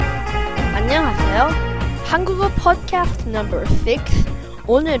한국어 팟캐스트 넘버 6.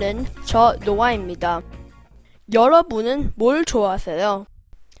 오늘은 저 노아입니다. 여러분은 뭘 좋아하세요?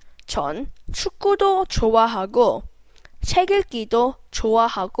 전 축구도 좋아하고 책 읽기도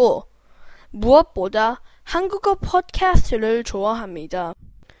좋아하고 무엇보다 한국어 팟캐스트를 좋아합니다.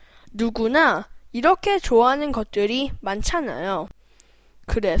 누구나 이렇게 좋아하는 것들이 많잖아요.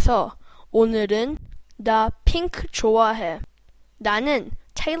 그래서 오늘은 나 핑크 좋아해. 나는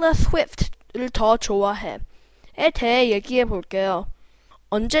테일러 스위프트를 더 좋아해. 에 대해 얘기해 볼게요.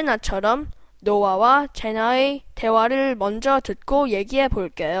 언제나처럼 노아와 제나의 대화를 먼저 듣고 얘기해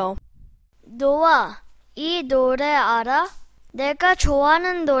볼게요. 노아, 이 노래 알아? 내가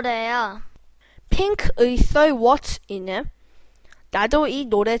좋아하는 노래야. 핑크의 Say What 이네. 나도 이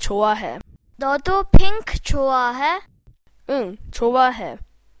노래 좋아해. 너도 핑크 좋아해? 응, 좋아해.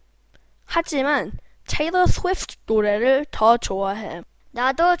 하지만 테일러 스위프트 노래를 더 좋아해.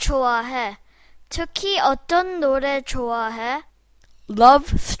 나도 좋아해. 특히 어떤 노래 좋아해?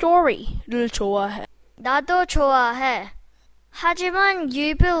 Love Story를 좋아해. 나도 좋아해. 하지만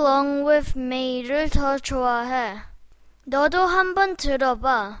You Belong With Me를 더 좋아해. 너도 한번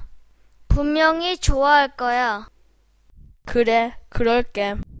들어봐. 분명히 좋아할 거야. 그래,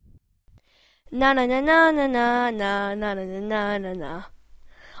 그럴게. 나나나나나나나나나나나.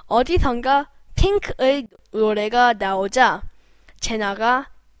 어디선가 핑크의 노래가 나오자 제나가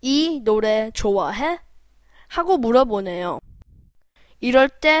이 노래 좋아해? 하고 물어보네요. 이럴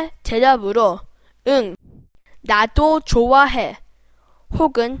때 대답으로 응, 나도 좋아해.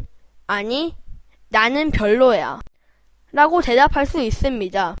 혹은 아니, 나는 별로야. 라고 대답할 수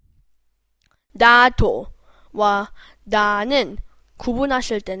있습니다. 나도와 나는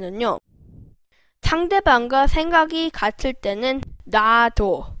구분하실 때는요. 상대방과 생각이 같을 때는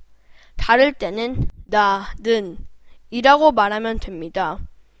나도, 다를 때는 나는 이라고 말하면 됩니다.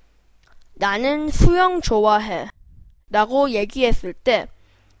 나는 수영 좋아해 라고 얘기했을 때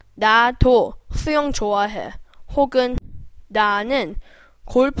나도 수영 좋아해 혹은 나는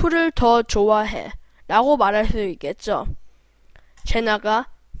골프를 더 좋아해 라고 말할 수 있겠죠. 제나가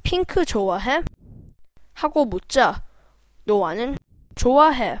핑크 좋아해? 하고 묻자 노아는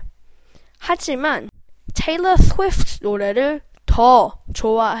좋아해. 하지만 테일러 스위프트 노래를 더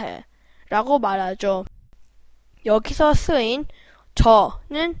좋아해 라고 말하죠. 여기서 쓰인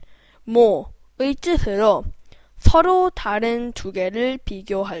저는 뭐의 뜻으로 서로 다른 두 개를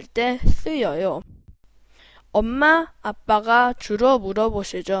비교할 때 쓰여요. 엄마, 아빠가 주로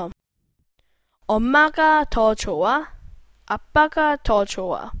물어보시죠. 엄마가 더 좋아? 아빠가 더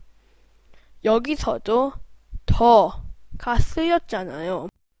좋아? 여기서도 더가 쓰였잖아요.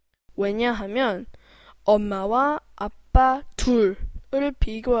 왜냐하면 엄마와 아빠 둘을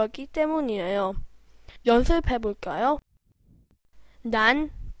비교하기 때문이에요. 연습해볼까요? 난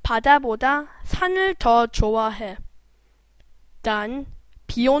바다보다 산을 더 좋아해. 난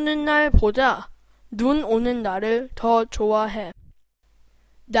비 오는 날보다 눈 오는 날을 더 좋아해.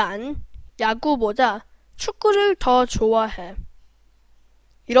 난 야구보다 축구를 더 좋아해.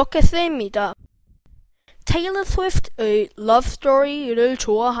 이렇게 쓰입니다. 테일러 스위프트의 Love Story를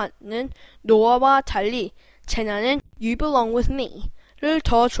좋아하는 노아와 달리 제나는 You Belong With Me를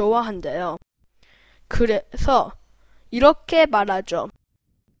더 좋아한대요. 그래서 이렇게 말하죠.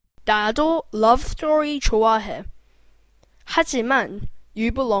 나도 Love Story 좋아해. 하지만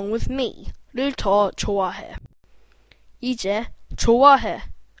You Belong With Me를 더 좋아해. 이제 좋아해,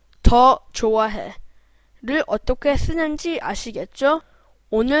 더 좋아해를 어떻게 쓰는지 아시겠죠?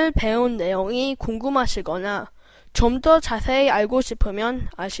 오늘 배운 내용이 궁금하시거나 좀 더 자세히 알고 싶으면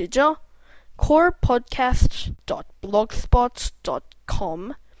아시죠?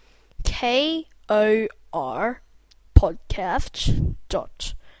 corepodcast.blogspot.com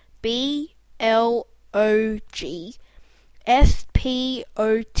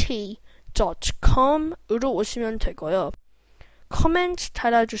corepodcast.blogspot.com 으로 오시면 되고요. 코멘트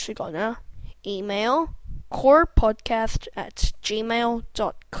달아주시거나 이메일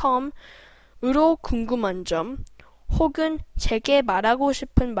corepodcast@gmail.com 으로 궁금한 점 혹은 제게 말하고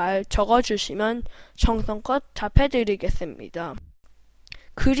싶은 말 적어주시면 정성껏 답해드리겠습니다.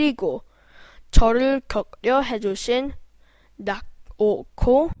 그리고 저를 격려해주신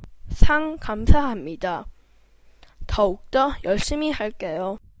낙오코 상 감사합니다. 더욱더 열심히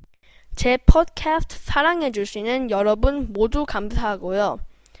할게요. 제 팟캐스트 사랑해주시는 여러분 모두 감사하고요.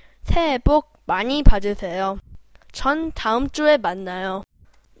 새해 복 많이 받으세요. 전 다음 주에 만나요.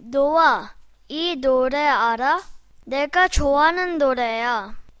 노아, 이 노래 알아? 내가 좋아하는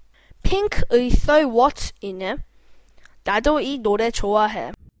노래야. 핑크의 Say What 이네. 나도 이 노래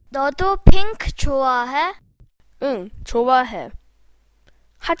좋아해. 너도 핑크 좋아해? 응, 좋아해.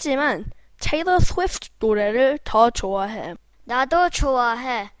 하지만 테일러 스위프트 노래를 더 좋아해. 나도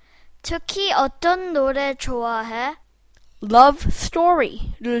좋아해. 특히 어떤 노래 좋아해? Love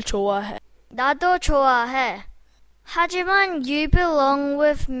Story를 좋아해. 나도 좋아해. 하지만 You Belong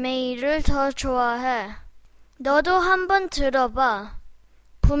With Me를 더 좋아해. 너도 한번 들어봐.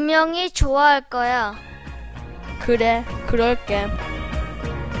 분명히 좋아할 거야. 그래, 그럴게.